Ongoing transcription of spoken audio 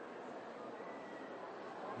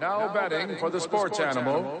Now betting for the sports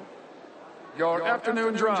animal, your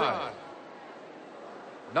afternoon drive.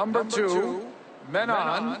 Number 2, men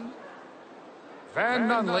on, Van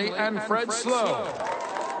Nunley and Fred Slow.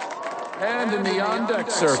 And in the on-deck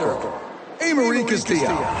circle, AMarie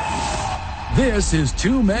Castillo. This is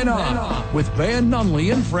Two Men On with Van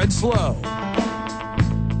Nunley and Fred Slow.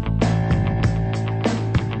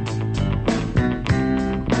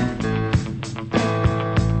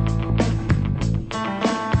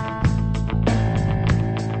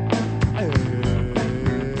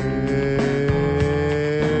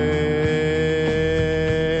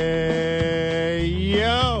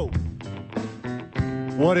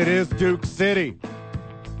 What it is, Duke City.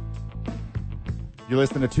 You're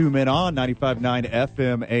listening to Two Men On, 95.9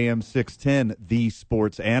 FM, AM 610, The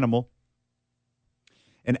Sports Animal.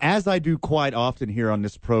 And as I do quite often here on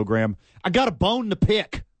this program, I got a bone to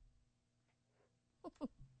pick.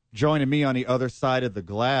 Joining me on the other side of the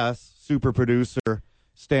glass, super producer,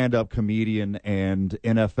 stand-up comedian, and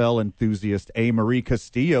NFL enthusiast, AMarie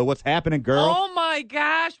Castillo. What's happening, girl? Oh, my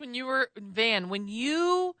gosh. When you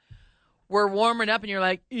were warming up and you're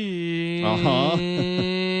like, I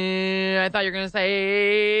thought you were going to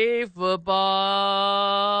say football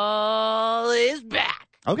is back.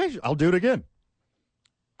 Okay, I'll do it again.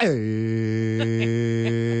 The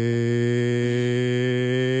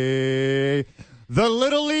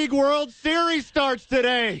Little League World Series starts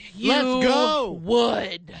today. Let's go.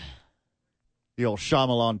 Would. The old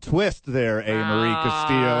Shyamalan twist there, AMarie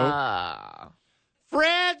Castillo.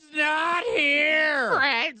 Fred's not here.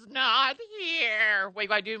 Fred's not here. Wait,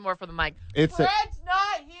 I do more for the mic. Fred's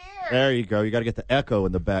not here. There you go. You got to get the echo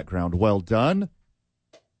in the background. Well done.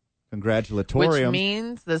 Congratulatoriums. Which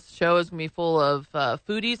means this show is going to be full of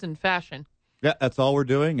foodies and fashion. Yeah, that's all we're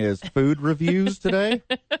doing is food reviews today.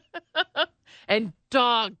 And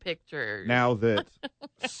dog pictures. Now that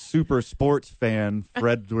super sports fan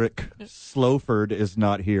Frederick Slowford is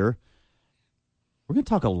not here, we're going to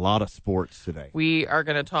talk a lot of sports today. We are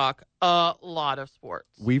going to talk a lot of sports.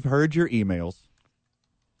 We've heard your emails.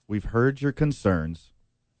 We've heard your concerns.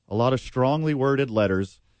 A lot of strongly worded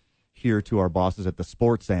letters here to our bosses at the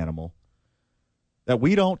Sports Animal that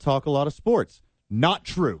we don't talk a lot of sports. Not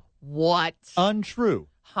true. What? Untrue.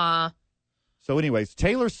 Huh? So anyways,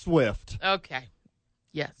 Taylor Swift. Okay.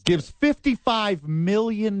 Yes. Gives $55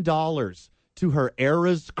 million to her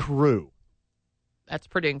Eras crew. That's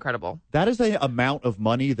pretty incredible. That is an amount of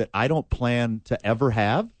money that I don't plan to ever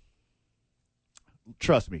have.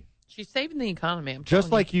 Trust me. She's saving the economy. Just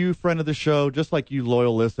like you, friend of the show, just like you,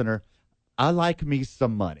 loyal listener, I like me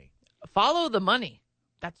some money. Follow the money.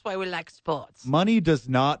 That's why we like sports. Money does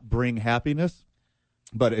not bring happiness,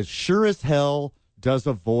 but as sure as hell does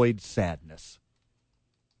avoid sadness.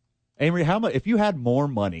 AMarie, how much? If you had more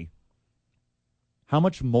money, how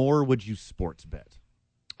much more would you sports bet?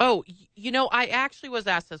 Oh, I actually was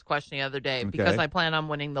asked this question the other day because I plan on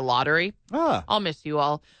winning the lottery. I'll miss you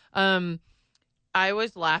all. I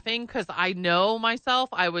was laughing because I know myself.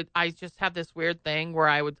 I just have this weird thing where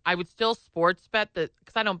I would still sports bet that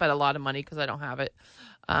because I don't bet a lot of money because I don't have it.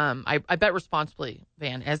 I bet responsibly,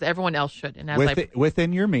 Van, as everyone else should, and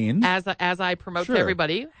within your means. As I promote to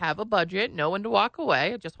everybody, have a budget, know when to walk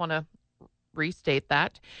away. I just want to restate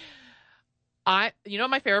that. You know what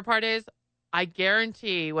my favorite part is? I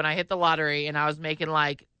guarantee when I hit the lottery and I was making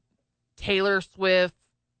like Taylor Swift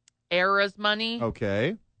Eras money.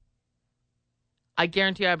 Okay. I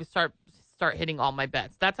guarantee I would start hitting all my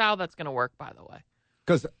bets. That's how that's going to work, by the way.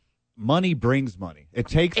 Because money brings money. It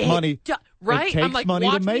takes money. Right? It takes I'm like, money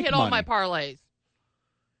watch to make me hit money. all my parlays.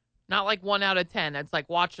 Not like 1 out of 10. It's like,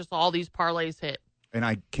 watch just all these parlays hit. And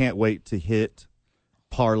I can't wait to hit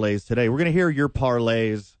parlays today. We're going to hear your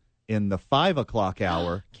parlays in the 5 o'clock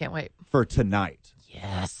hour. Can't wait. For tonight.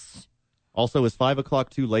 Yes. Also, is 5 o'clock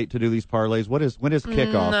too late to do these parlays? When is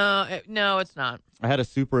kickoff? No, it's not. I had a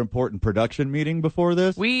super important production meeting before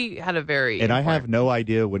this. We had a very and I have no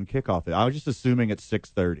idea when kickoff is. I was just assuming it's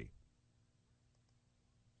 6:30.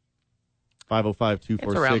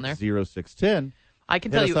 505-246-0610. I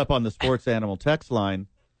can tell you. Hit us up on the Sports Animal text line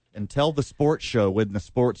and tell the sports show when the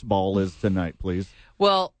sports ball is tonight, please.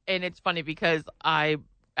 Well, and it's funny because I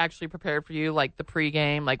actually prepared for you, like the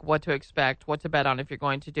pregame, like what to expect, what to bet on if you're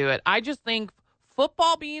going to do it. I just think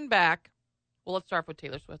football being back. Well, let's start with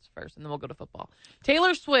Taylor Swift first, and then we'll go to football.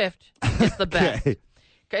 Taylor Swift is the best.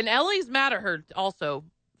 And Ellie's mad at her also,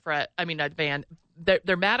 Van.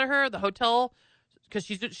 They're mad at her, the hotel, because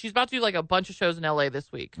she's about to do like a bunch of shows in L.A. this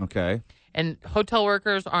week. Okay. And hotel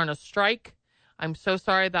workers are on a strike. I'm so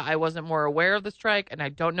sorry that I wasn't more aware of the strike, and I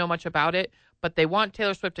don't know much about it, but they want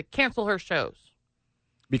Taylor Swift to cancel her shows.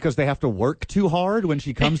 Because they have to work too hard when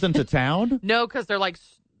she comes into town? No, because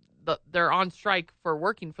they're on strike for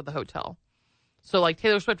working for the hotel. So like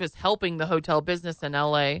Taylor Swift is helping the hotel business in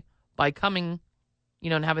LA by coming,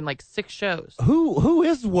 and having like 6 shows. Who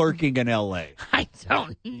is working in LA? I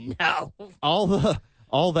don't know.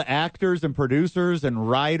 All the actors and producers and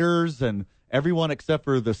writers and everyone except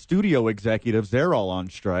for the studio executives, they're all on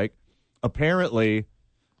strike. Apparently,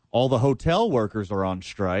 all the hotel workers are on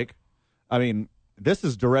strike. I mean, this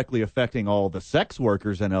is directly affecting all the sex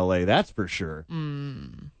workers in LA, that's for sure.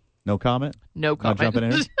 No comment? No comment. Not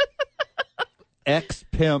jumping in?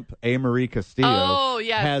 Ex-pimp AMarie Castillo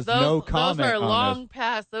has no comment those are on long this.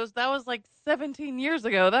 past. That was like 17 years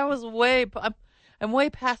ago. That was I'm way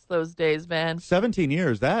past those days, man. 17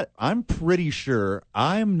 years. That I'm pretty sure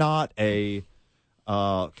I'm not a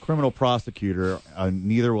criminal prosecutor.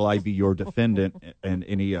 Neither will I be your defendant in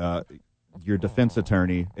any your defense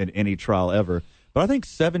attorney in any trial ever. But I think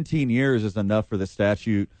 17 years is enough for the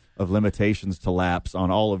statute of limitations to lapse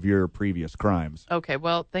on all of your previous crimes. Okay,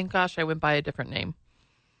 well, thank gosh I went by a different name.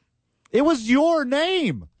 It was your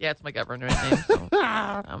name. Yeah, it's my government name. So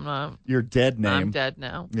I'm not. Your dead name. I'm dead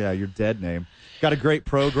now. Yeah, your dead name. Got a great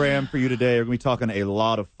program for you today. We're going to be talking a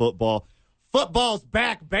lot of football. Football's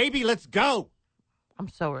back, baby. Let's go. I'm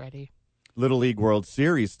so ready. Little League World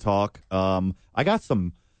Series talk. I got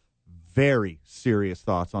some very serious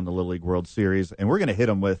thoughts on the Little League World Series, and we're going to hit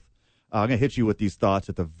them with. I'm going to hit you with these thoughts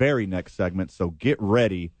at the very next segment, so get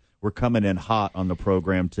ready. We're coming in hot on the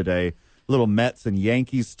program today. Little Mets and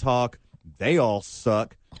Yankees talk. They all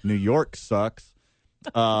suck. New York sucks.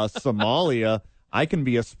 Somalia. I can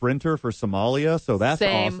be a sprinter for Somalia, so that's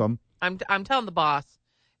Same. awesome. I'm telling the boss,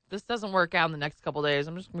 if this doesn't work out in the next couple of days,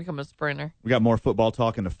 I'm just going to become a sprinter. We got more football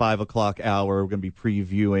talk in the 5 o'clock hour. We're going to be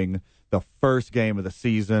previewing the first game of the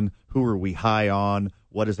season. Who are we high on?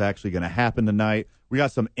 What is actually going to happen tonight? We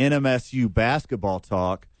got some NMSU basketball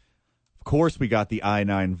talk. Of course, we got the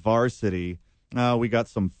I-9 varsity. We got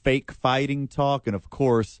some fake fighting talk. And, of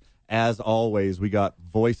course, as always, we got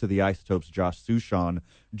voice of the Isotopes, Josh Sushan,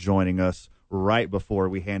 joining us right before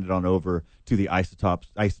we hand it on over to the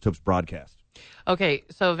Isotopes broadcast. Okay,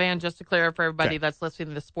 so Van, just to clear up for everybody that's listening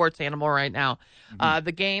to the Sports Animal right now,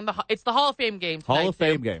 the game, it's the Hall of Fame game tonight. Hall of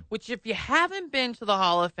Fame game. Which, if you haven't been to the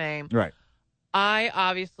Hall of Fame, Right. I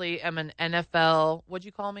obviously am an NFL, what'd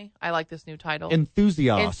you call me? I like this new title.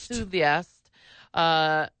 Enthusiast.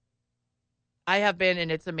 I have been,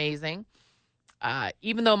 and it's amazing.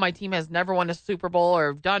 Even though my team has never won a Super Bowl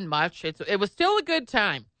or done much, it was still a good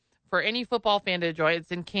time for any football fan to enjoy.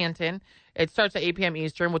 It's in Canton. It starts at 8 p.m.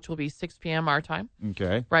 Eastern, which will be 6 p.m. our time.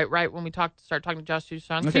 Okay. Right when we start talking to Josh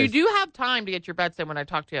Sushan. Okay. So you do have time to get your bets in when I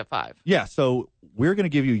talk to you at 5. Yeah, so we're going to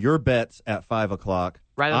give you your bets at 5 o'clock.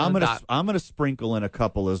 Right on the dot. I'm going to sprinkle in a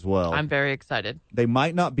couple as well. I'm very excited. They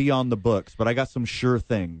might not be on the books, but I got some sure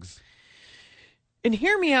things. And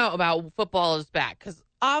hear me out about football is back, because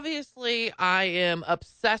obviously I am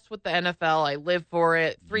obsessed with the NFL. I live for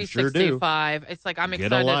it. 365. It's like I'm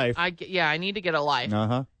excited. Get a life. I need to get a life.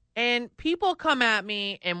 Uh-huh. And people come at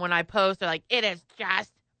me, and when I post, they're like, it is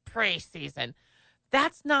just preseason.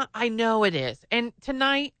 That's not, I know it is. And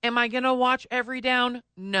tonight, am I going to watch every down?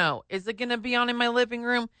 No. Is it going to be on in my living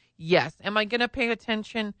room? Yes. Am I going to pay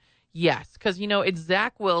attention? Yes. Because, it's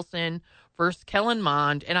Zach Wilson versus Kellen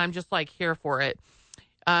Mond, and I'm just, here for it.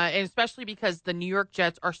 And especially because the New York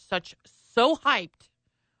Jets are so hyped.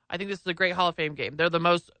 I think this is a great Hall of Fame game. They're the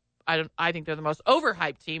most, I think they're the most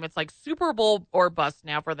overhyped team. It's like Super Bowl or bust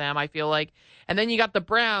now for them, I feel like. And then you got the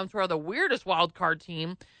Browns, who are the weirdest wild card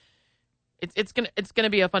team. It's gonna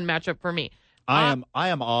be a fun matchup for me. I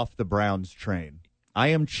am off the Browns train. I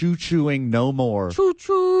am choo-chooing no more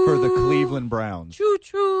Choo-choo for the Cleveland Browns.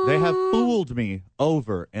 Choo-choo. They have fooled me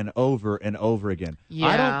over and over and over again. Yeah,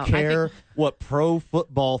 I don't care what Pro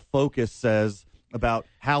Football Focus says about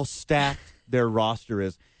how stacked their roster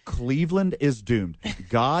is. Cleveland is doomed.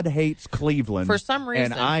 God hates Cleveland. For some reason.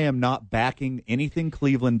 And I am not backing anything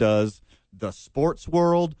Cleveland does. The sports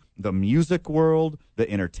world, the music world, the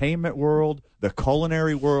entertainment world, the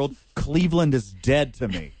culinary world. Cleveland is dead to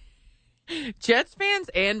me. Jets fans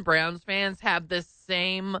and Browns fans have the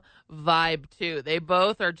same vibe, too. They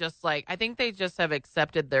both are just I think they just have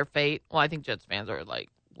accepted their fate. Well, I think Jets fans are,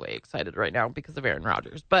 way excited right now because of Aaron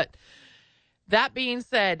Rodgers. But that being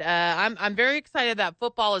said, I'm very excited that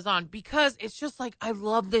football is on, because it's just I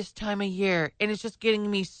love this time of year, and it's just getting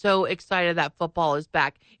me so excited that football is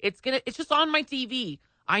back. It's just on my TV.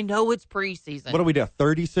 I know it's preseason. What do we do?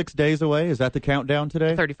 36 days away? Is that the countdown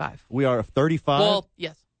today? 35. We are 35? Well,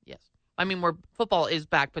 yes. I mean, football is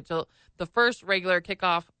back, but the first regular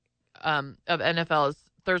kickoff of NFL is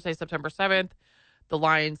Thursday, September 7th. the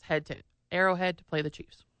Lions head to Arrowhead to play the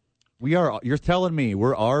Chiefs. You're telling me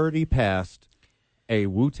we're already past a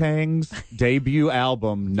Wu-Tang's debut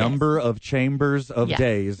album, Number of Chambers of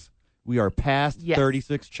Days. We are past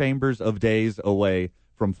 36 chambers of days away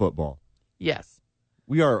from football. Yes.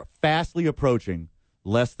 We are fastly approaching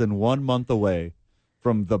less than 1 month away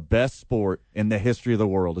from the best sport in the history of the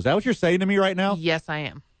world. Is that what you're saying to me right now? Yes, I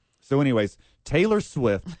am. So anyways, Taylor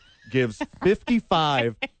Swift gives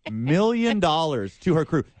 $55 million to her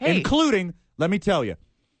crew, including, let me tell you,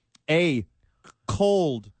 a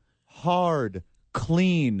cold, hard,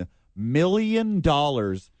 clean $1 million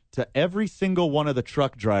to every single one of the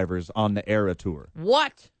truck drivers on the Era Tour.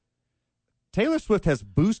 What? Taylor Swift has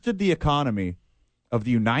boosted the economy of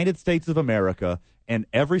the United States of America and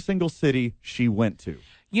every single city she went to.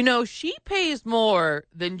 You know, she pays more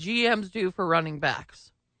than GMs do for running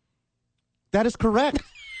backs. That is correct.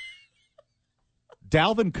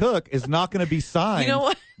 Dalvin Cook is not going to be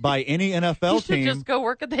signed by any NFL team. He should just go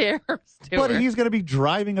work at the Eras Tour. But he's going to be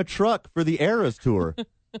driving a truck for the Eras Tour.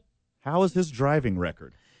 How is his driving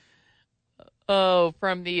record? Oh,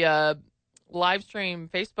 from the live stream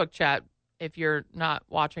Facebook chat. If you're not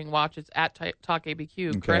watching, watch. It's at Talk ABQ.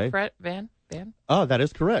 Okay. Correct, Fred? Van? Oh, that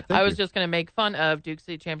is correct. Thank I you. was just going to make fun of Duke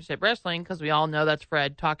City Championship Wrestling because we all know that's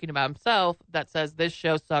Fred talking about himself that says this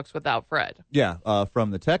show sucks without Fred. Yeah,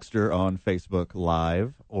 from the texter on Facebook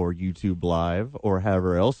Live or YouTube Live or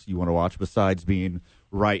however else you want to watch besides being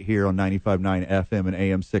right here on 95.9 FM and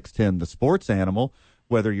AM 610, The Sports Animal,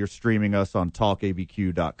 whether you're streaming us on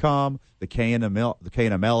talkabq.com, the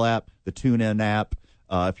KNML app, the TuneIn app,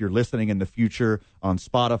 if you're listening in the future on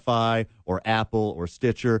Spotify or Apple or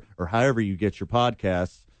Stitcher or however you get your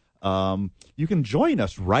podcasts, you can join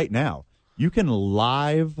us right now. You can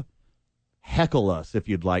live heckle us if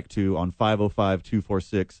you'd like to on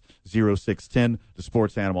 505-246-0610, the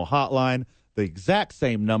Sports Animal Hotline. The exact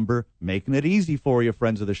same number, making it easy for you,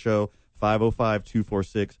 friends of the show,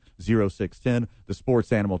 505-246-0610, the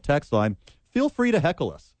Sports Animal text line. Feel free to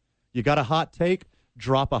heckle us. You got a hot take?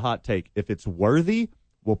 Drop a hot take. If it's worthy,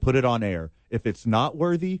 we'll put it on air. If it's not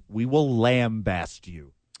worthy, we will lambaste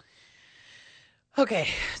you. Okay,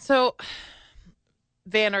 so,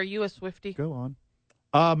 Van, are you a Swiftie? Go on.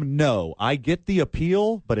 No, I get the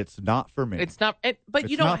appeal, but it's not for me. It's not, but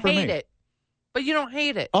you don't hate it. But you don't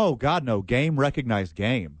hate it. Oh, God, no. Game recognized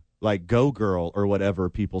game. Like Go Girl or whatever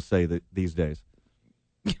people say that these days.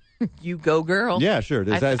 You go, girl? Yeah, sure.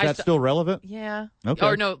 Is that still relevant? Yeah. Okay.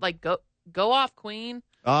 Or no, like go off, Queen.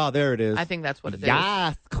 Ah, there it is. I think that's what it is.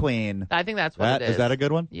 Yes, Queen. I think that's what it is. Is that a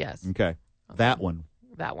good one? Yes. Okay. That one.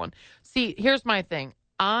 That one. See, here's my thing.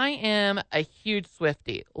 I am a huge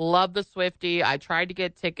Swiftie. Love the Swiftie. I tried to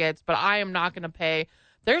get tickets, but I am not going to pay.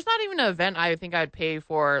 There's not even an event I think I'd pay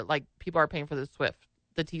for, like people are paying for the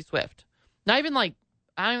T-Swift. Not even like,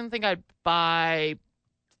 I don't think I'd buy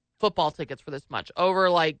football tickets for this much,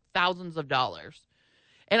 over like thousands of dollars.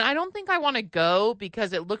 And I don't think I want to go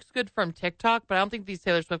because it looks good from TikTok, but I don't think these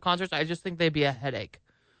Taylor Swift concerts, I just think they'd be a headache.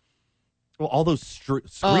 Well, all those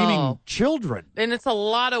screaming children. And it's a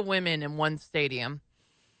lot of women in one stadium.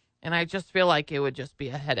 And I just feel like it would just be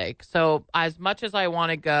a headache. So as much as I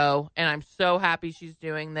want to go, and I'm so happy she's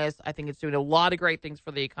doing this, I think it's doing a lot of great things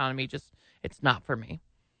for the economy. Just, it's not for me.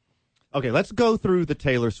 Okay, let's go through the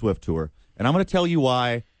Taylor Swift tour. And I'm going to tell you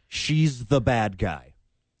why she's the bad guy.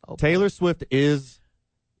 Oh, Taylor Swift is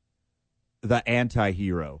the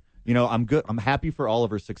anti-hero. You know, I'm good. I'm happy for all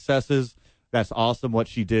of her successes. That's awesome what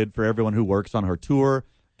she did for everyone who works on her tour,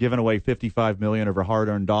 giving away $55 million of her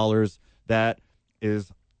hard-earned dollars. That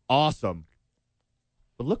is awesome.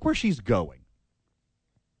 But look where she's going.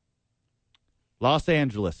 Los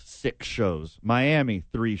Angeles, 6 shows. Miami,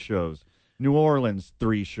 3 shows. New Orleans,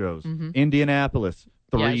 3 shows. Mm-hmm. Indianapolis,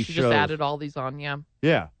 3 shows. Yeah, she just added all these on, yeah.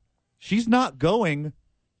 Yeah. She's not going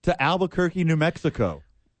to Albuquerque, New Mexico.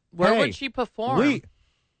 Where would she perform?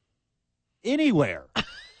 Anywhere.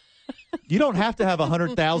 You don't have to have a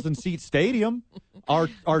 100,000-seat stadium.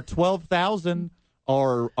 Our 12,000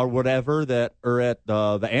 or whatever that are at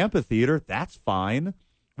the amphitheater, that's fine.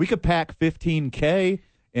 We could pack 15K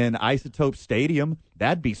in Isotope Stadium.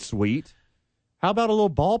 That'd be sweet. How about a little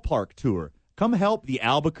ballpark tour? Come help the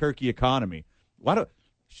Albuquerque economy.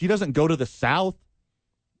 She doesn't go to the South?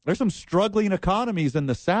 There's some struggling economies in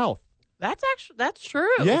the South. That's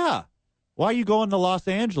true. Yeah. Why are you going to Los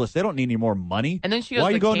Angeles? They don't need any more money. And then she goes Why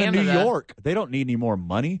are you going Canada. to New York? They don't need any more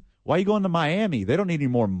money. Why are you going to Miami? They don't need any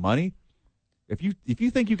more money. If you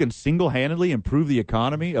think you can single-handedly improve the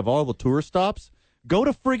economy of all the tour stops, go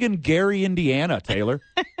to friggin' Gary, Indiana, Taylor.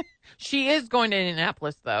 She is going to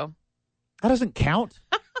Indianapolis, though. That doesn't count.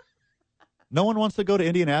 No one wants to go to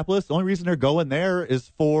Indianapolis. The only reason they're going there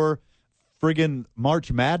is for friggin'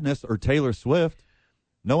 March Madness or Taylor Swift.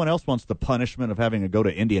 No one else wants the punishment of having to go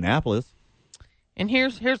to Indianapolis. And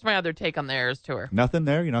here's my other take on the Eras Tour. Nothing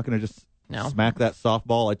there? You're not going to just smack that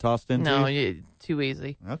softball I tossed into? No, too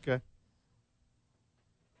easy. Okay.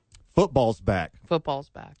 Football's back. Football's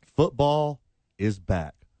back. Football is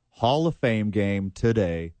back. Hall of Fame game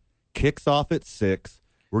today. Kicks off at 6.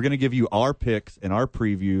 We're going to give you our picks and our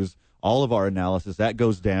previews, all of our analysis. That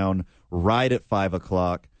goes down right at 5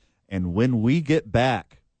 o'clock. And when we get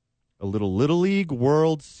back, a little League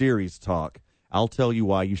World Series talk. I'll tell you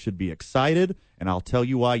why you should be excited, and I'll tell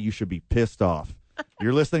you why you should be pissed off.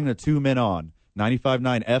 You're listening to 2 Men On,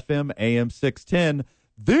 95.9 FM, AM 610,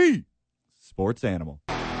 the Sports Animal.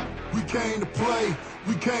 We came to play,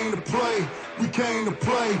 we came to play, we came to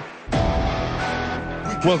play.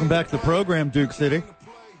 Welcome back to the program, Duke City.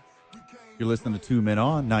 You're listening to 2 Men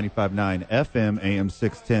On, 95.9 FM, AM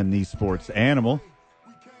 610, the Sports Animal.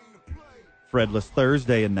 Fredless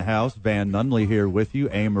Thursday in the house. Van Nunley here with you.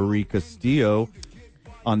 AMarie Castillo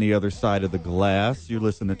on the other side of the glass. You're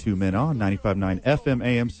listening to 2 Men On, 95.9 FM,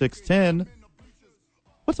 AM 610.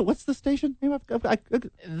 What's the station? The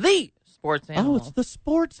Sports Animal. Oh, it's the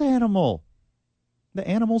Sports Animal. The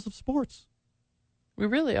animals of sports. We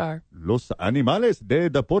really are. Los Animales de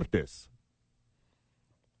Deportes.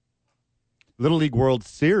 Little League World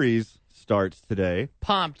Series starts today.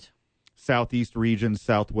 Pumped. Southeast region,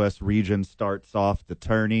 Southwest region starts off the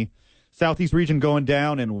tourney. Southeast region going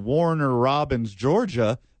down in Warner Robins,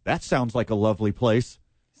 Georgia. That sounds like a lovely place.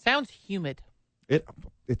 Sounds humid.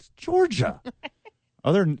 It's Georgia.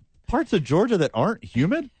 Are there parts of Georgia that aren't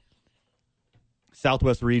humid?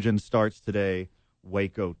 Southwest region starts today,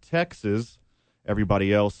 Waco, Texas.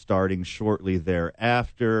 Everybody else starting shortly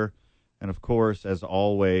thereafter. And, of course, as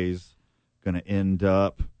always, going to end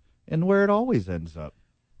up in where it always ends up.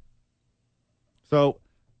 So,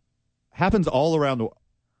 happens all around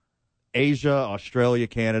Asia, Australia,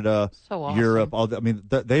 Canada, so awesome. Europe.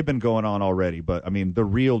 They've been going on already. But, the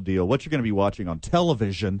real deal, what you're going to be watching on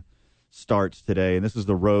television starts today. And this is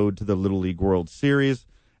the road to the Little League World Series,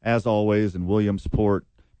 as always, in Williamsport,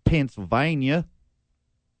 Pennsylvania.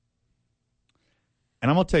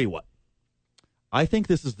 And I'm going to tell you what. I think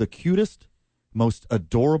this is the cutest, most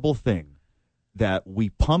adorable thing that we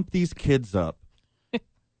pump these kids up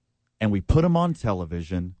and we put them on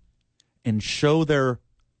television and show their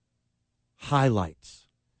highlights.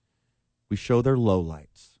 We show their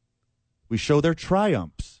lowlights. We show their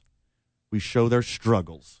triumphs. We show their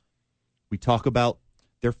struggles. We talk about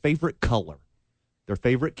their favorite color, their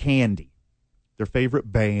favorite candy, their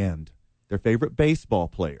favorite band, their favorite baseball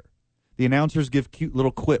player. The announcers give cute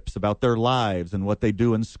little quips about their lives and what they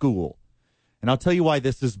do in school. And I'll tell you why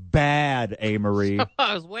this is bad, AMarie.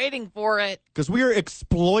 I was waiting for it. Because we are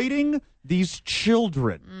exploiting these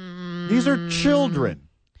children. These are children.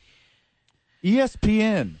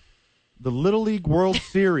 ESPN, the Little League World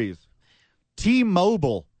Series,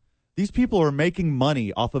 T-Mobile. These people are making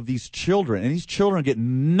money off of these children, and these children get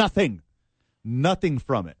nothing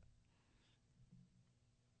from it.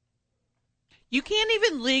 You can't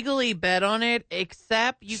even legally bet on it,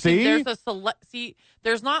 except you See? think there's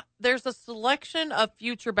a selection of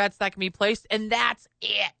future bets that can be placed, and that's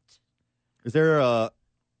it. Is there a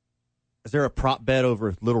prop bet over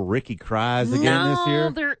if little Ricky cries again this year?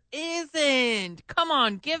 No, there isn't. Come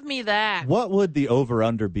on, give me that. What would the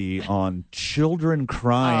over-under be on children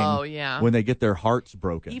crying when they get their hearts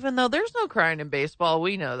broken? Even though there's no crying in baseball,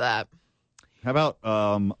 we know that. How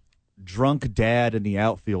about drunk dad in the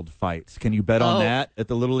outfield fights? Can you bet on that at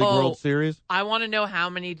the Little League World Series? I want to know how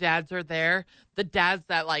many dads are there. The dads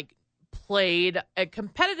that played a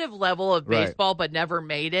competitive level of baseball but never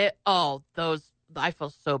made it. Oh, I feel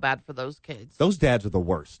so bad for those kids. Those dads are the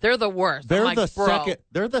worst. They're the worst. They're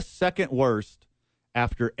the second worst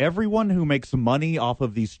after everyone who makes money off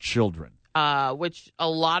of these children. Which a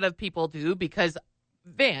lot of people do because,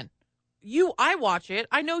 Van, I watch it.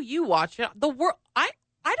 I know you watch it.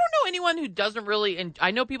 I don't know anyone who doesn't really.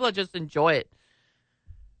 I know people that just enjoy it.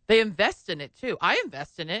 They invest in it too. I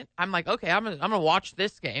invest in it. I'm like, okay, I'm gonna watch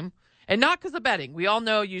this game, and not because of betting. We all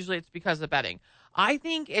know usually it's because of betting. I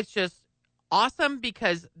think it's just awesome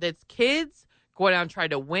because it's kids going out and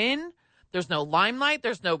trying to win. There's no limelight.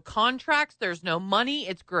 There's no contracts. There's no money.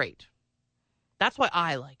 It's great. That's why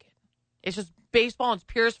I like it. It's just baseball in its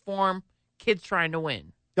purest form. Kids trying to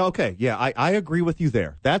win. Okay, yeah, I agree with you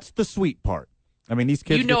there. That's the sweet part. These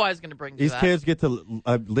kids. I was going to bring these kids get to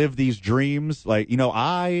live these dreams.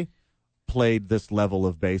 I played this level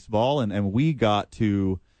of baseball, and we got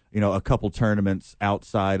to a couple tournaments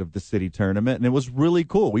outside of the city tournament, and it was really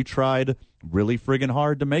cool. We tried really friggin'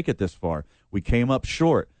 hard to make it this far. We came up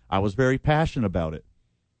short. I was very passionate about it.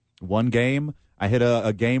 One game, I hit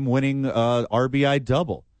a game-winning RBI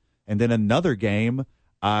double, and then another game,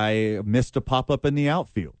 I missed a pop-up in the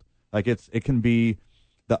outfield. Like it can be,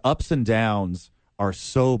 the ups and downs are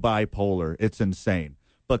so bipolar. It's insane.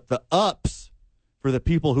 But the ups for the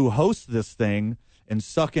people who host this thing and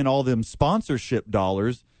suck in all them sponsorship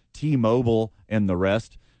dollars, T-Mobile and the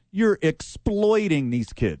rest, you're exploiting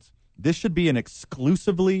these kids. This should be an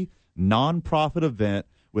exclusively non-profit event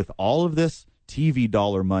with all of this TV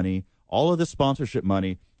dollar money, all of this sponsorship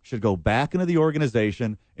money should go back into the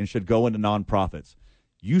organization and should go into nonprofits.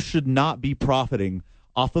 You should not be profiting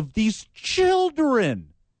off of these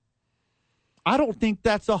children. I don't think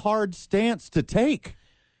that's a hard stance to take.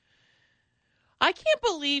 I can't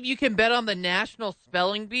believe you can bet on the National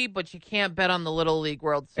Spelling Bee, but you can't bet on the Little League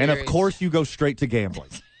World Series. And, of course, you go straight to gambling.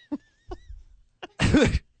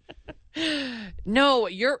 No,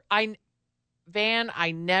 Van,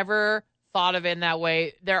 I never thought of it in that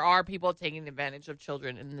way. There are people taking advantage of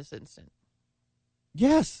children in this instant.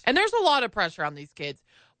 Yes. And there's a lot of pressure on these kids.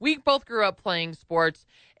 We both grew up playing sports,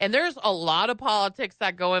 and there's a lot of politics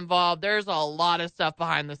that go involved. There's a lot of stuff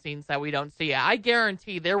behind the scenes that we don't see. I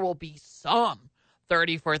guarantee there will be some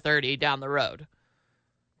 30 for 30 down the road.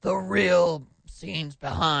 The real scenes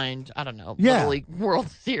behind, I don't know, Little League World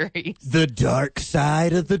Series. The dark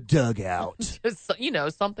side of the dugout. Just,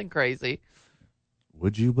 something crazy.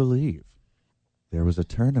 Would you believe there was a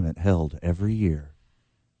tournament held every year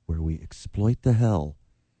where we exploit the hell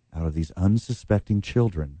out of these unsuspecting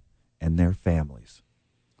children and their families?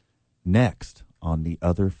 Next on the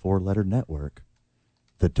other four-letter network,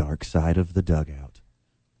 the dark side of the dugout.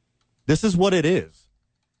 This is what it is.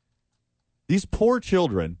 These poor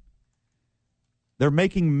children, they're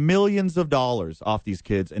making millions of dollars off these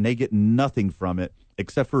kids, and they get nothing from it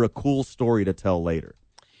except for a cool story to tell later.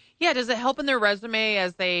 Yeah, does it help in their resume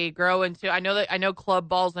as they grow into? I know club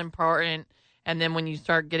ball's important, and then when you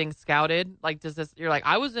start getting scouted, you're like,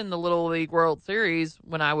 I was in the Little League World Series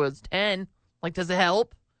when I was 10. Like, does it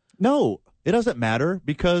help? No, it doesn't matter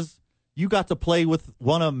because you got to play with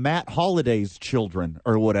one of Matt Holliday's children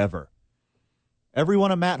or whatever. Every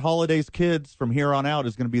one of Matt Holliday's kids from here on out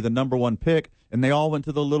is going to be the number one pick, and they all went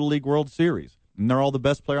to the Little League World Series, and they're all the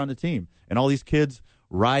best player on the team. And all these kids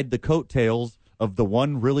ride the coattails of the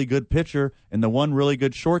one really good pitcher and the one really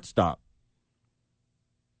good shortstop.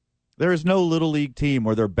 There is no Little League team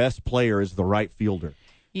where their best player is the right fielder.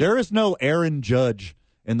 Yeah. There is no Aaron Judge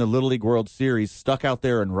in the Little League World Series stuck out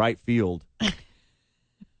there in right field.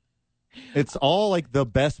 It's all like the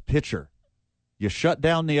best pitcher. You shut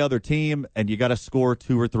down the other team, and you got to score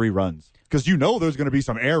 2 or 3 runs because there's going to be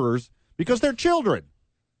some errors because they're children.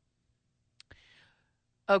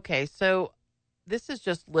 Okay, so this is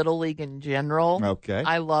just Little League in general. Okay.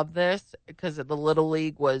 I love this because the Little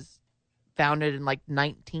League was founded in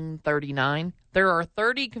 1939. There are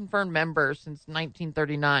 30 confirmed members since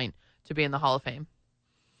 1939 to be in the Hall of Fame.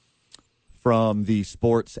 From the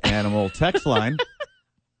Sports Animal text line,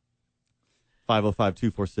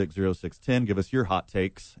 505-246-0610. Give us your hot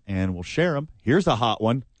takes, and we'll share them. Here's a hot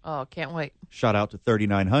one. Oh, can't wait. Shout out to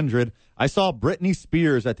 3900. I saw Britney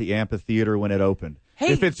Spears at the amphitheater when it opened.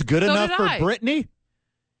 Hey, if it's good so enough did for I. Britney,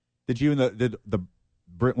 did the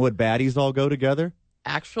Brentwood baddies all go together?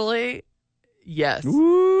 Actually, yes.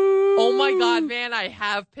 Ooh. Oh my God, man, I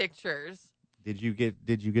have pictures. Did you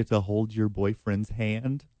get to hold your boyfriend's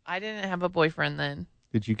hand? I didn't have a boyfriend then.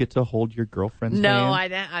 Did you get to hold your girlfriend's hand? No, I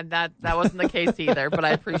didn't. That wasn't the case either, but I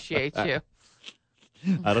appreciate you.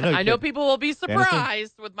 I don't know. I know people will be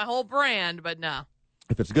surprised with my whole brand, but no.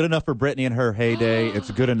 If it's good enough for Britney in her heyday,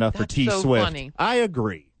 it's good enough for T so Swift. Funny. I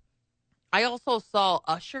agree. I also saw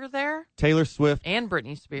Usher there. Taylor Swift. And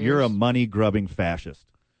Britney Spears. You're a money-grubbing fascist.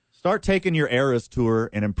 Start taking your Eras tour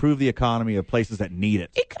and improve the economy of places that need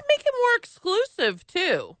it. It could make it more exclusive,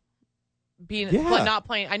 too. Not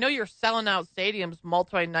playing. I know you're selling out stadiums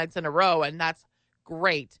multiple nights in a row, and that's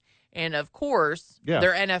great. And, of course,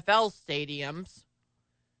 they're NFL stadiums.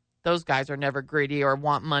 Those guys are never greedy or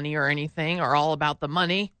want money or anything or all about the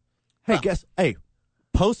money. Hey,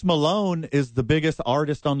 Post Malone is the biggest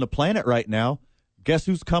artist on the planet right now. Guess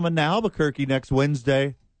who's coming to Albuquerque next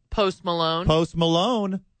Wednesday? Post Malone. Post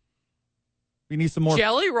Malone. We need some more.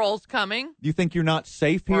 Jelly Roll's coming. You think you're not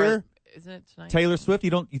safe here? Isn't it tonight? Taylor Swift,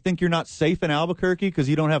 you think you're not safe in Albuquerque because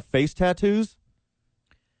you don't have face tattoos?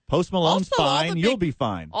 Post Malone's Also, fine. You'll be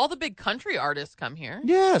fine. All the big country artists come here.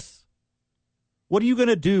 Yes. What are you going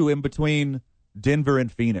to do in between Denver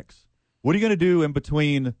and Phoenix? What are you going to do in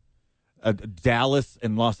between Dallas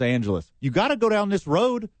and Los Angeles. You got to go down this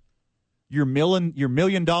road. Your $1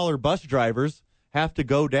 million bus drivers have to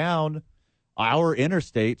go down our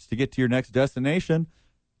interstates to get to your next destination.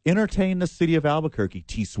 Entertain the city of Albuquerque,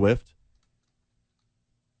 T Swift.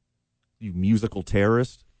 You musical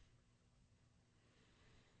terrorist.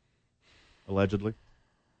 Allegedly.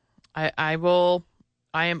 I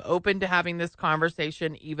am open to having this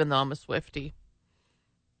conversation, even though I'm a Swiftie.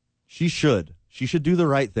 She should. She should do the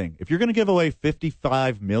right thing. If you're going to give away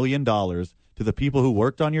 $55 million to the people who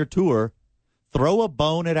worked on your tour, throw a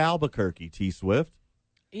bone at Albuquerque, T Swift.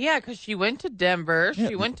 Yeah, because she went to Denver. Yeah.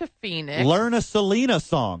 She went to Phoenix. Learn a Selena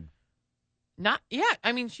song.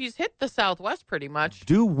 I mean, she's hit the Southwest pretty much.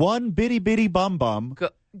 Do one bitty bitty bum bum,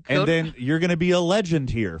 and then you're going to be a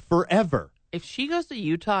legend here forever. If she goes to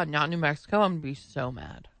Utah and not New Mexico, I'm going to be so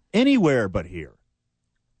mad. Anywhere but here.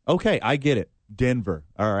 Okay, I get it. Denver,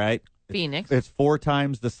 all right? Phoenix. It's 4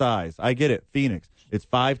 times the size. I get it. Phoenix. It's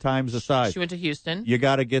 5 times the size. She went to Houston. You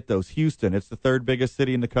got to get those. Houston. It's the 3rd biggest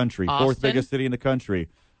city in the country. Austin. 4th biggest city in the country.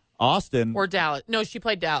 Austin. Or Dallas. No, she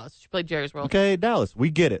played Dallas. She played Jerry's World. Okay, Dallas. We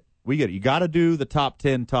get it. We get it. You got to do the top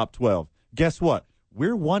 10, top 12. Guess what?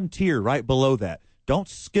 We're one tier right below that. Don't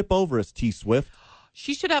skip over us, T Swift.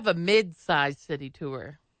 She should have a mid-sized city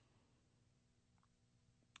tour.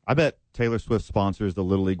 I bet Taylor Swift sponsors the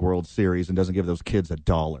Little League World Series and doesn't give those kids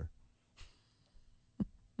 $1.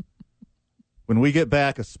 When we get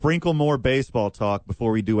back, a sprinkle more baseball talk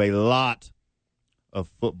before we do a lot of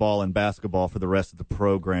football and basketball for the rest of the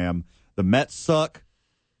program. The Mets suck.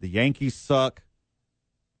 The Yankees suck.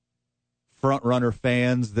 Front runner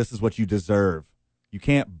fans, this is what you deserve. You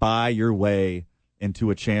can't buy your way into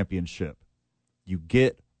a championship. You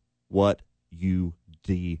get what you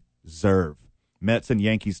deserve. Mets and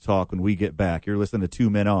Yankees talk when we get back. You're listening to 2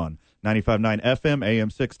 Men On, 95.9 FM, AM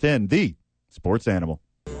 610, the Sports Animal.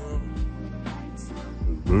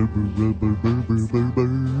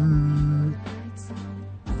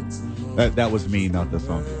 That was me, not the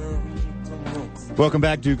song. Welcome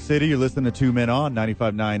back, Duke City. You're listening to 2 Men On,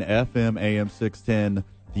 95.9 FM, AM 610,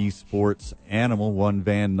 the Sports Animal. One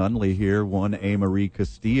Van Nunley here, one AMarie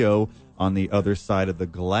Castillo on the other side of the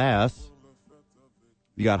glass.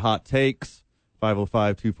 You got hot takes,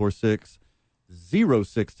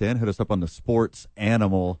 505-246-0610. Hit us up on the Sports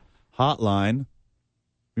Animal hotline.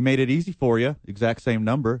 We made it easy for you. Exact same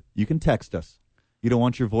number. You can text us. You don't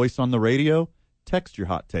want your voice on the radio? Text your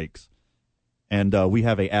hot takes. And we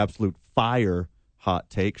have a absolute fire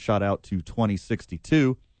hot take. Shout out to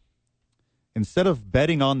 2062. Instead of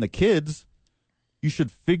betting on the kids, you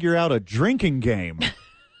should figure out a drinking game.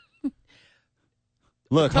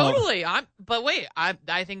 Look, totally. I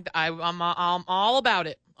think I'm all about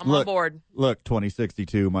it. I'm on board. Look,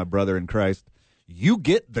 2062, my brother in Christ, you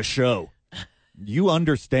get the show. You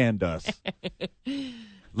understand us.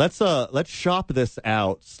 Let's shop this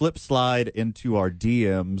out. Slip slide into our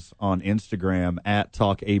DMs on Instagram at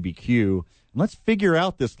TalkABQ. And let's figure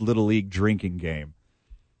out this Little League drinking game.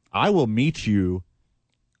 I will meet you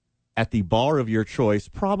at the bar of your choice,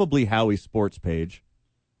 probably Howie's Sports Page.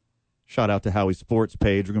 Shout out to Howie's Sports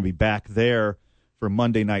Page. We're going to be back there for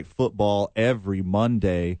Monday Night Football every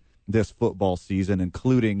Monday this football season,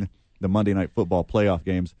 including the Monday Night Football playoff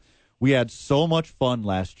games. We had so much fun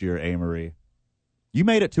last year, AMarie. You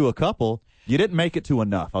made it to a couple. You didn't make it to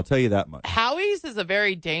enough. I'll tell you that much. Howie's is a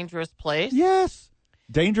very dangerous place. Yes.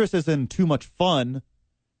 Dangerous as in too much fun,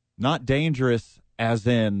 not dangerous as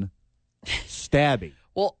in stabby.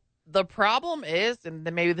 Well, the problem is, and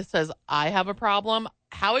then maybe this says I have a problem,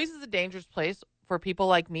 Howie's is a dangerous place for people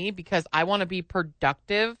like me because I want to be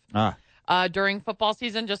productive during football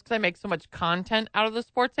season just because I make so much content out of the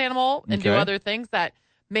Sports Animal and do other things that,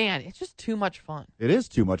 man, it's just too much fun. It is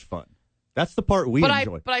too much fun. That's the part we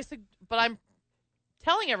enjoy. But I'm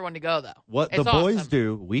telling everyone to go, though. What the boys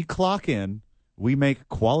do, we clock in, we make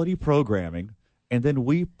quality programming, and then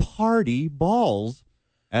we party balls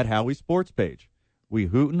at Howie's Sports Page. We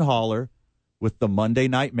hoot and holler with the Monday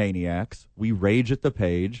Night Maniacs. We rage at the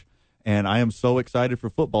page, and I am so excited for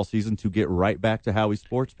football season to get right back to Howie's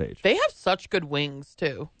Sports Page. They have such good wings,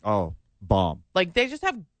 too. Oh, bomb. Like, they just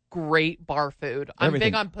have great bar food. I'm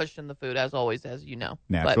big on pushing the food, as always, as you know.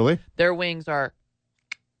 Naturally. But their wings are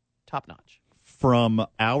top-notch. From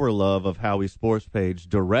our love of Howie's Sports Page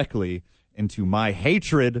directly into my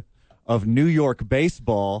hatred of New York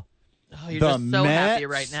baseball. Oh, you're just so happy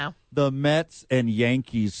right now. The Mets and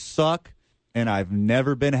Yankees suck, and I've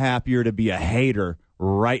never been happier to be a hater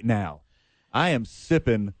right now. I am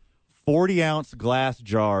sipping 40-ounce glass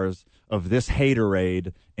jars of this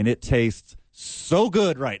haterade, and it tastes so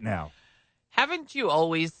good right now. Haven't you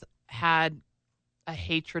always had a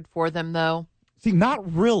hatred for them, though? See,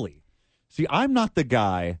 not really. See, I'm not the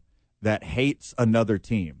guy that hates another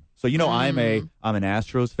team. So, I'm an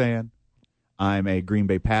Astros fan. I'm a Green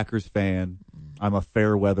Bay Packers fan. I'm a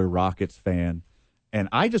Fairweather Rockets fan. And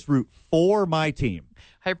I just root for my team.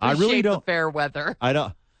 I appreciate the fair weather.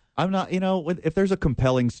 I'm not, if there's a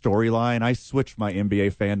compelling storyline, I switch my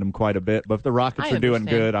NBA fandom quite a bit. But if the Rockets are doing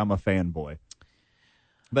good, I'm a fanboy.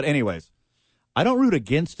 But anyways, I don't root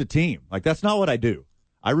against a team. Like, that's not what I do.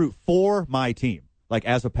 I root for my team. Like,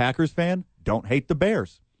 as a Packers fan, don't hate the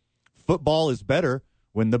Bears. Football is better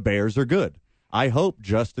when the Bears are good. I hope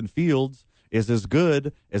Justin Fields is as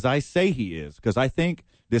good as I say he is, because I think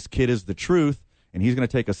this kid is the truth, and he's going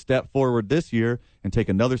to take a step forward this year and take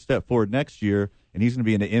another step forward next year, and he's going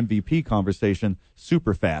to be in the MVP conversation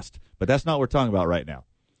super fast. But that's not what we're talking about right now.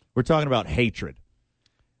 We're talking about hatred.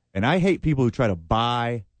 And I hate people who try to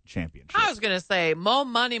buy championships. I was going to say, more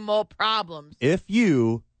money, more problems. If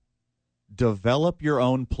you develop your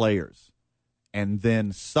own players and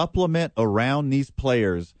then supplement around these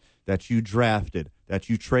players that you drafted, that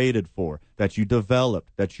you traded for, that you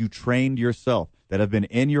developed, that you trained yourself, that have been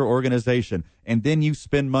in your organization, and then you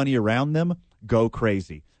spend money around them, go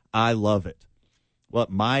crazy. I love it. What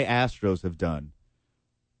my Astros have done,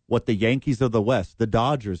 what the Yankees of the West, the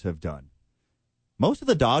Dodgers have done. Most of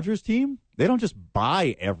the Dodgers team, they don't just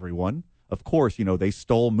buy everyone. Of course, they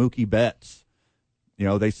stole Mookie Betts.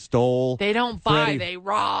 They stole... They don't buy, they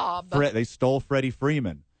rob. They stole Freddie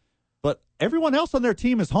Freeman. But everyone else on their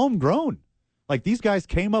team is homegrown. Like, these guys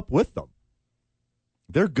came up with them.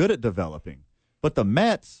 They're good at developing. But the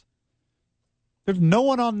Mets, there's no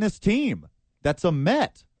one on this team that's a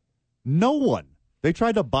Met. No one. They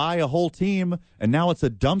tried to buy a whole team, and now it's a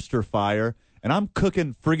dumpster fire, and I'm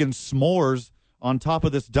cooking friggin' s'mores on top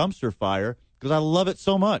of this dumpster fire because I love it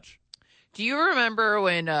so much. Do you remember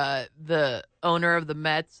when the owner of the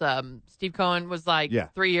Mets, Steve Cohen, was like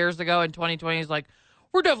 3 years ago in 2020, he's like,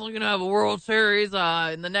 we're definitely going to have a World Series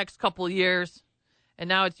in the next couple of years. And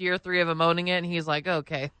now it's year 3 of him owning it, and he's like,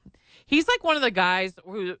 okay. He's like one of the guys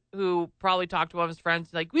who probably talked to one of his friends,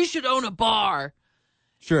 like, we should own a bar.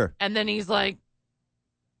 Sure. And then he's like,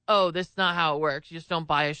 oh, this is not how it works. You just don't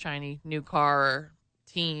buy a shiny new car or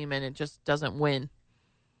team, and it just doesn't win.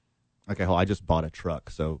 Okay, I just bought a truck,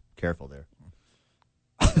 so careful there.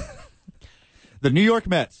 The New York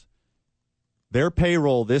Mets, their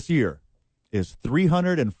payroll this year is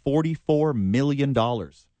 $344 million.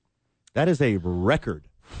 That is a record.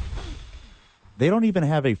 They don't even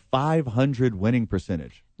have a .500 winning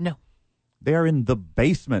percentage. No. They are in the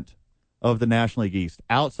basement of the National League East,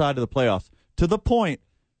 outside of the playoffs, to the point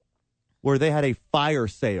where they had a fire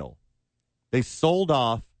sale. They sold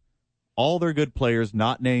off all their good players,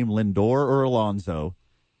 not named Lindor or Alonso,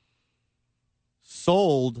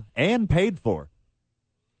 sold and paid for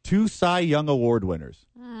 2 Cy Young Award winners.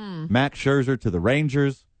 Max Scherzer to the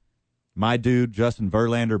Rangers, my dude Justin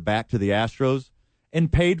Verlander back to the Astros,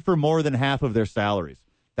 and paid for more than half of their salaries.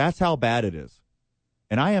 That's how bad it is.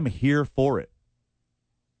 And I am here for it.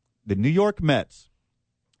 The New York Mets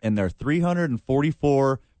and their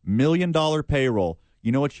 $344 million payroll,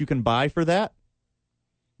 you know what you can buy for that?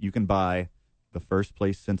 You can buy the first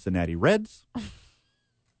place Cincinnati Reds,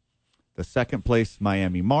 the second place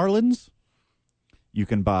Miami Marlins. You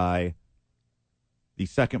can buy the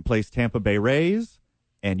second place Tampa Bay Rays,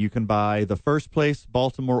 and you can buy the first place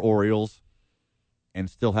Baltimore Orioles and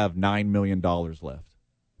still have $9 million left.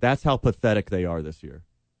 That's how pathetic they are this year.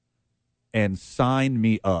 And sign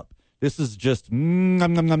me up. This is just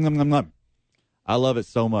I love it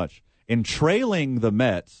so much. In trailing the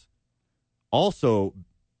Mets, also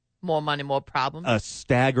more money, more problems. A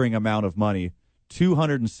staggering amount of money,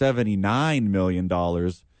 $279 million.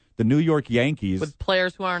 The New York Yankees, with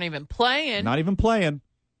players who aren't even playing, not even playing,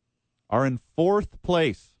 are in 4th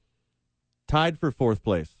place, tied for 4th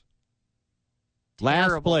place.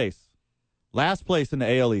 Terrible. Last place in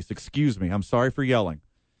the AL East. Excuse me, I'm sorry for yelling.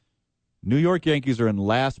 New York Yankees are in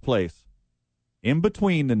last place. In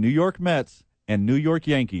between the New York Mets and New York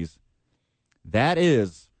Yankees, that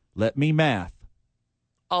is, let me math,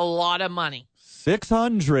 a lot of money.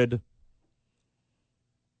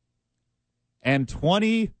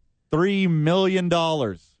 $623 million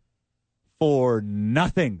for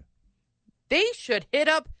nothing. They should hit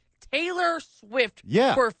up Taylor Swift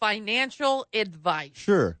for financial advice.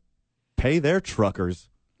 Sure. Pay their truckers.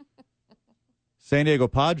 San Diego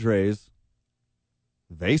Padres,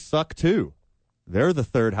 they suck too. They're the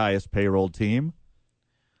 3rd highest payroll team.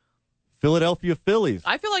 Philadelphia Phillies.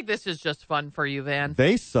 I feel like this is just fun for you, Van.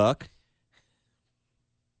 They suck.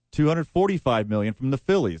 $245 million from the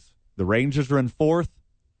Phillies. The Rangers are in 4th,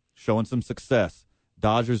 showing some success.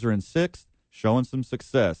 Dodgers are in 6th, showing some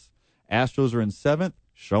success. Astros are in 7th,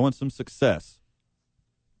 showing some success.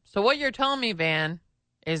 So what you're telling me, Van,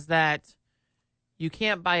 is that you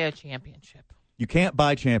can't buy a championship. You can't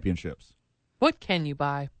buy championships. What can you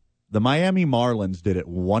buy? The Miami Marlins did it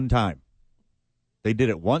one time. They did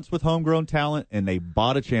it once with homegrown talent, and they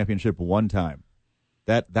bought a championship one time.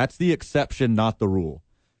 That's the exception, not the rule.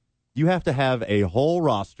 You have to have a whole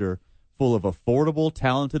roster full of affordable,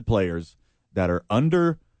 talented players that are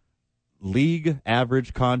under league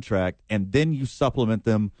average contract, and then you supplement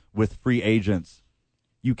them with free agents.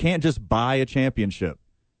 You can't just buy a championship.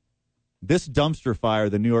 This dumpster fire,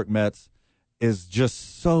 the New York Mets, is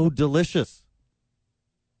just so delicious.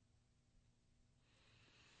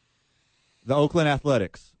 The Oakland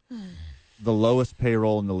Athletics, the lowest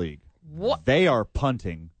payroll in the league. What? They are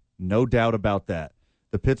punting, no doubt about that.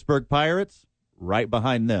 The Pittsburgh Pirates, right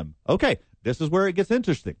behind them. Okay, this is where it gets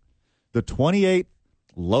interesting. The 28th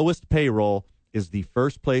lowest payroll is the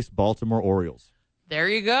first place Baltimore Orioles. There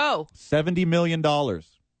you go. $70 million.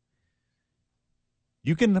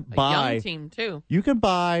 You can buy a young team too. You can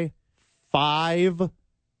buy 5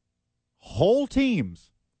 whole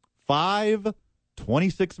teams, 5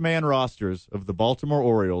 26-man rosters of the Baltimore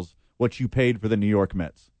Orioles, what you paid for the New York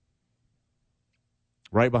Mets.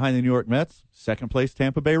 Right behind the New York Mets, second place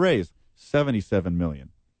Tampa Bay Rays, $77 million.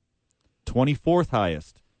 24th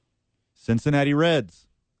highest, Cincinnati Reds,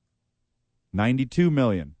 $92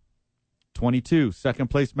 million. 22, second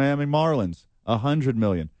place Miami Marlins, $100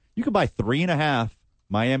 million. You could buy 3.5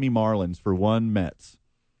 Miami Marlins for 1 Mets.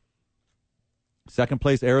 Second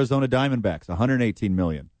place Arizona Diamondbacks, $118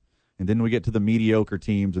 million. And then we get to the mediocre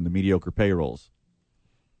teams and the mediocre payrolls.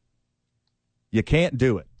 You can't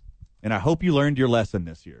do it. And I hope you learned your lesson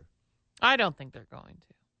this year. I don't think they're going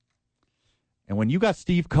to. And when you got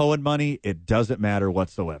Steve Cohen money, it doesn't matter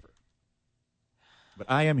whatsoever. But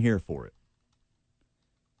I am here for it.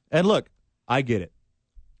 And look, I get it.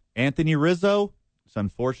 Anthony Rizzo, it's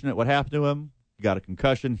unfortunate what happened to him. He got a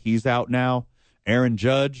concussion. He's out now. Aaron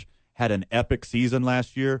Judge had an epic season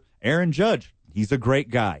last year. Aaron Judge, he's a great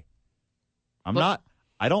guy. I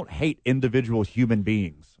don't hate individual human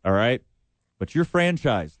beings, all right? But your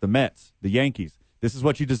franchise, the Mets, the Yankees, this is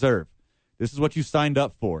what you deserve. This is what you signed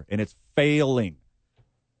up for, and it's failing.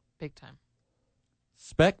 Big time.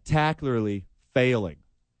 Spectacularly failing,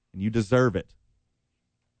 and you deserve it.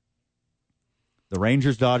 The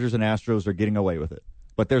Rangers, Dodgers, and Astros are getting away with it.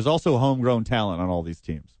 But there's also homegrown talent on all these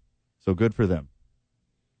teams, so good for them.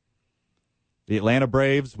 The Atlanta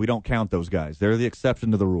Braves, we don't count those guys. They're the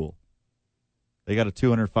exception to the rule. They got a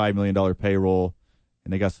 $205 million payroll,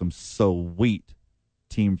 and they got some sweet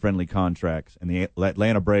team-friendly contracts, and the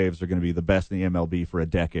Atlanta Braves are going to be the best in the MLB for a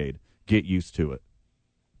decade. Get used to it.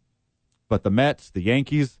 But the Mets, the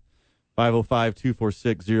Yankees,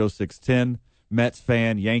 505-246-0610, Mets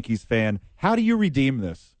fan, Yankees fan, how do you redeem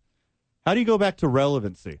this? How do you go back to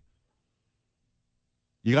relevancy?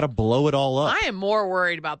 You got to blow it all up. I am more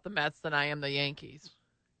worried about the Mets than I am the Yankees.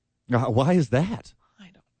 Why is that?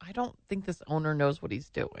 I don't think this owner knows what he's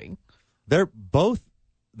doing. Their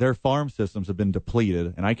farm systems have been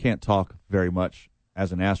depleted, and I can't talk very much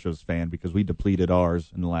as an Astros fan because we depleted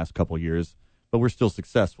ours in the last couple of years, but we're still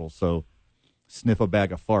successful, so sniff a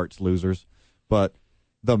bag of farts, losers. But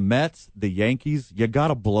the Mets, the Yankees, you got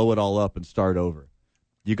to blow it all up and start over.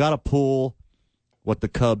 You got to pull what the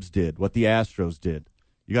Cubs did, what the Astros did.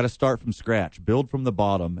 You got to start from scratch, build from the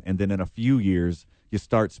bottom, and then in a few years, you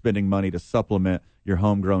start spending money to supplement your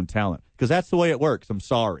homegrown talent. Because that's the way it works. I'm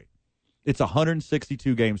sorry. It's a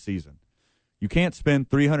 162-game season. You can't spend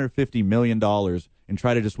 $350 million and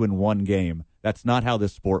try to just win one game. That's not how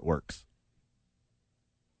this sport works.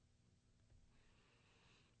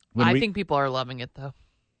 I think people are loving it, though.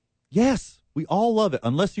 Yes, we all love it.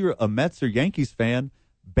 Unless you're a Mets or Yankees fan,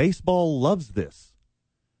 baseball loves this.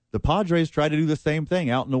 The Padres try to do the same thing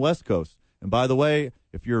out in the West Coast. And by the way,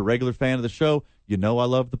 if you're a regular fan of the show, you know I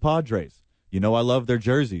love the Padres. You know I love their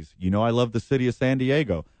jerseys. You know I love the city of San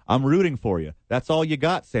Diego. I'm rooting for you. That's all you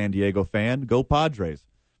got, San Diego fan. Go Padres.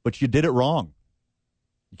 But you did it wrong.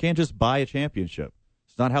 You can't just buy a championship.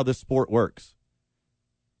 It's not how this sport works.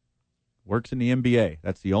 Works in the NBA.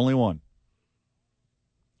 That's the only one.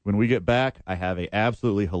 When we get back, I have an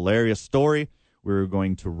absolutely hilarious story. We're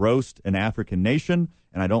going to roast an African nation,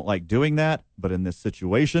 and I don't like doing that, but in this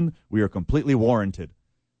situation, we are completely warranted.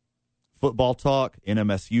 Football talk,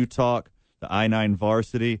 NMSU talk, the I-9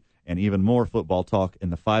 varsity, and even more football talk in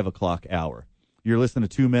the 5 o'clock hour. You're listening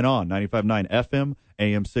to 2 Men On, 95.9 FM,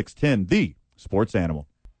 AM 610, the Sports Animal.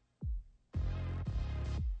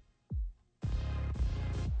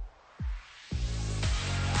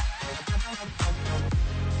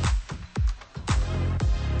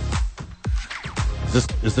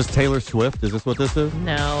 Is this Taylor Swift? Is this what this is?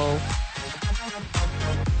 No.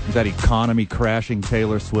 Is that economy crashing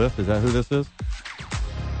Taylor Swift? Is that who this is?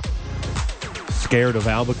 Scared of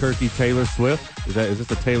Albuquerque Taylor Swift? Is this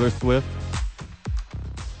a Taylor Swift?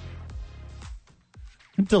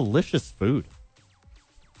 Delicious food.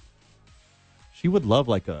 She would love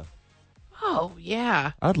like a... Oh,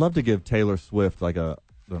 yeah. I'd love to give Taylor Swift like an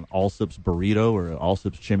Allsup's burrito or an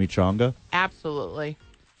Allsup's chimichanga. Absolutely.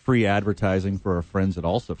 Free advertising for our friends at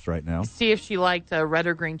Allsup's right now. See if she liked red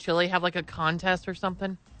or green chili. Have like a contest or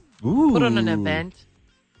something. Ooh. Put on an event.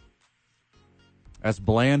 As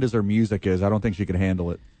bland as her music is, I don't think she could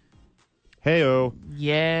handle it. Hey-o.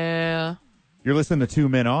 Yeah. You're listening to Two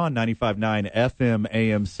Men On, 95.9 FM,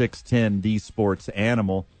 AM 610, The Sports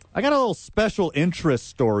Animal. I got a little special interest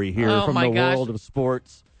story here from the world of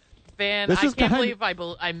sports. Van, I can't believe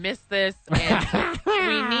I missed this. And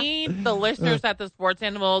we need the listeners at the Sports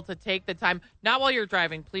Animal to take the time. Not while you're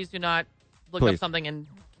driving. Please do not look up something and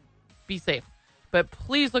be safe. But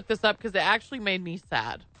please look this up because it actually made me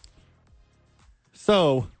sad.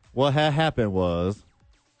 So, what had happened was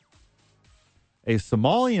a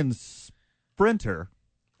Somalian sprinter,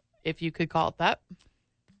 if you could call it that,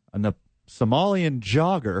 a Somalian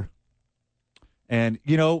jogger, and,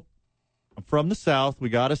 you know, from the South, we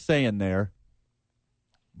got a saying there,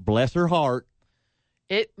 bless her heart.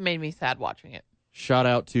 It made me sad watching it. Shout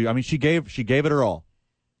out to, I mean, she gave it her all.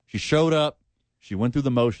 She showed up. She went through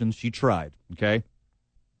the motions. She tried, okay?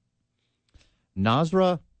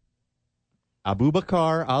 Nasra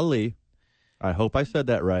Abubakar Ali. I hope I said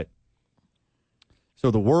that right. So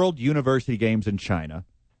the World University Games in China.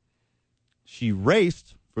 She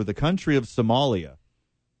raced for the country of Somalia.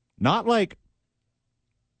 Not like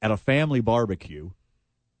at a family barbecue.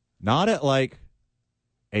 Not at like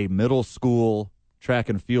a middle school track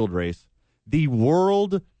and field race. The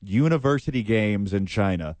World University Games in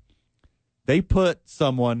China. They put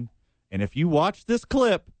someone, and if you watch this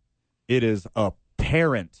clip, it is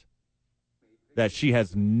apparent that she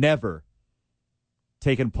has never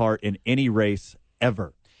taken part in any race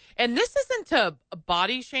ever. And this isn't to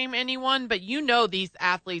body shame anyone, but you know these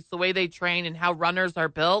athletes, the way they train and how runners are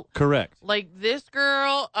built. Correct. Like this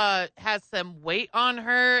girl has some weight on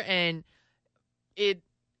her, and it,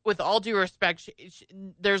 with all due respect,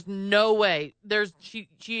 there's no way. She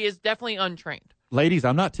is definitely untrained. Ladies,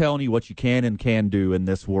 I'm not telling you what you can and can do in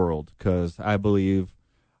this world, because I believe,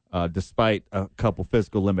 despite a couple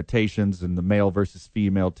physical limitations in the male versus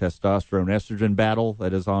female testosterone estrogen battle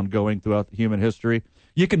that is ongoing throughout human history,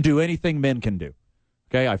 you can do anything men can do.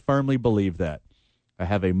 Okay, I firmly believe that. I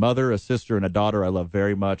have a mother, a sister, and a daughter I love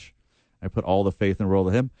very much. I put all the faith in the world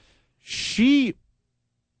of him. She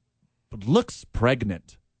looks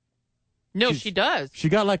pregnant. No, she does. She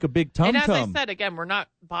got like a big tum-tum. And as I said, again, we're not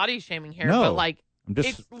body shaming here, no, but like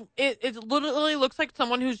it literally looks like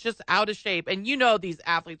someone who's just out of shape. And you know these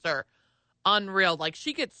athletes are unreal. Like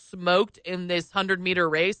she gets smoked in this 100-meter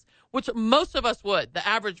race, which most of us would. The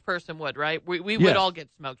average person would, right? We would all get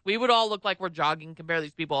smoked. We would all look like we're jogging compared to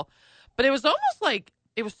these people. But it was almost like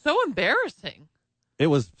it was so embarrassing. It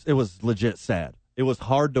was legit sad. It was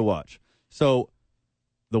hard to watch. So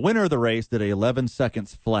the winner of the race did 11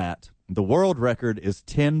 seconds flat. The world record is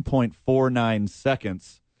 10.49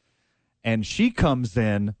 seconds. And she comes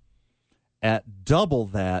in at double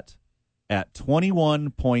that at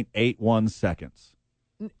 21.81 seconds.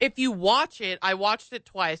 If you watch it, I watched it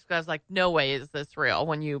twice because I was like, no way is this real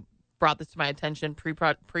when you brought this to my attention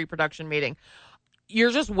pre-production meeting.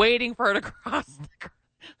 You're just waiting for her to cross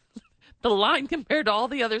the line compared to all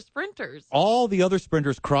the other sprinters. All the other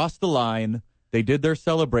sprinters crossed the line. They did their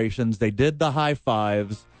celebrations. They did the high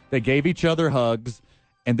fives. They gave each other hugs.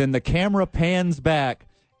 And then the camera pans back,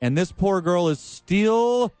 and this poor girl is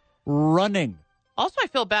still running. Also, I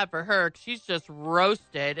feel bad for her. She's just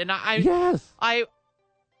roasted. And I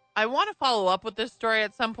want to follow up with this story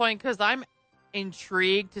at some point because I'm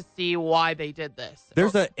intrigued to see why they did this.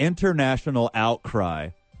 There's an international outcry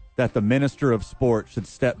that the Minister of Sport should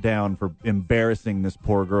step down for embarrassing this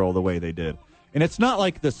poor girl the way they did. And it's not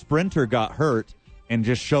like the sprinter got hurt and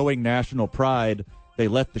just showing national pride, they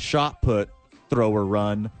let the shot put thrower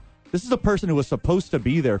run. This is a person who was supposed to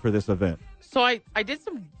be there for this event. So I did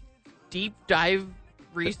some deep dive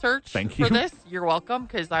research for this. You're welcome,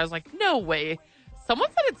 because I was like, no way. Someone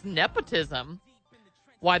said it's nepotism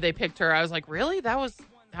why they picked her. I was like, really? That was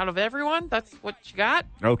out of everyone? That's what you got?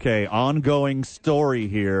 Okay, ongoing story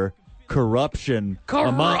here. Corruption.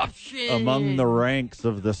 Among the ranks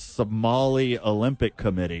of the Somali Olympic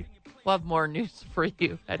Committee. We'll have more news for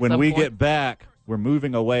you at when some we point. get back, we're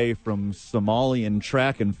moving away from Somalian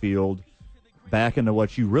track and field back into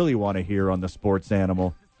what you really want to hear on the Sports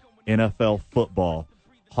Animal, NFL football.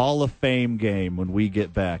 Hall of Fame game when we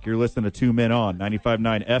get back. You're listening to Two Men On,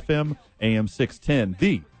 95.9 FM, AM 610,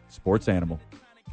 the Sports Animal.